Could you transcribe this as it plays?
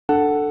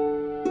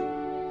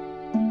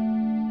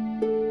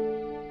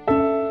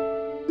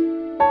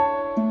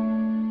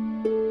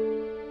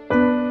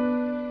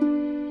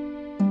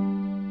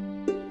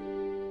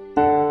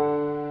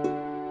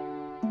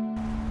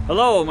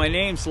Hello, my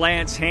name's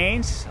Lance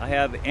Haynes. I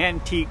have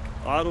Antique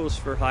Autos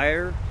for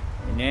Hire,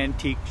 an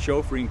antique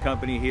chauffeuring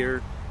company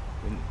here,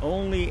 and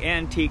only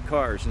antique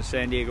cars in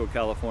San Diego,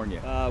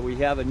 California. We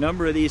have a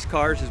number of these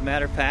cars, as a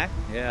matter of fact,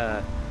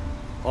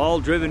 all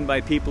driven by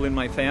people in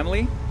my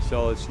family,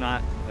 so it's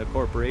not a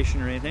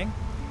corporation or anything.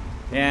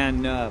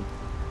 And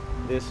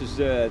this is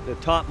the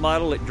top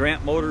model that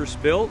Durant Motors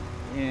built,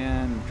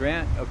 and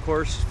Durant, of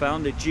course,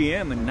 founded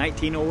GM in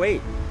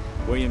 1908,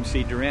 William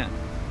C. Durant.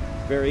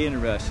 Very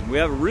interesting. We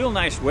have a real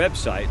nice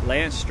website,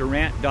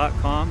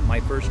 lancedurant.com, my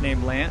first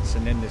name Lance,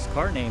 and then this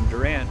car name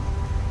Durant.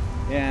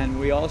 And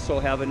we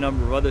also have a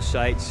number of other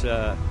sites,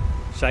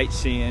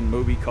 sightseeing,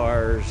 movie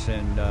cars,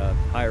 and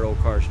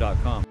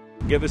hireoldcars.com.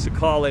 Give us a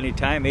call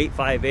anytime,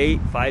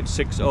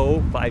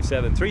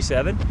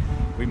 858-560-5737.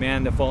 We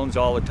man the phones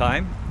all the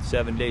time,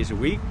 7 days a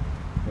week,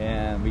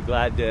 and we're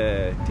glad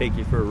to take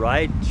you for a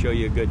ride, show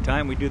you a good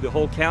time. We do the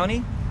whole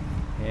county,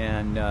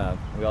 and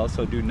we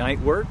also do night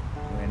work,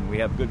 and we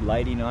have good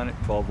lighting on it,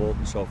 12 volt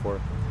and so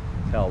forth,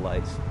 tail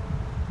lights.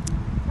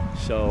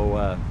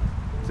 So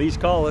please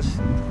call us.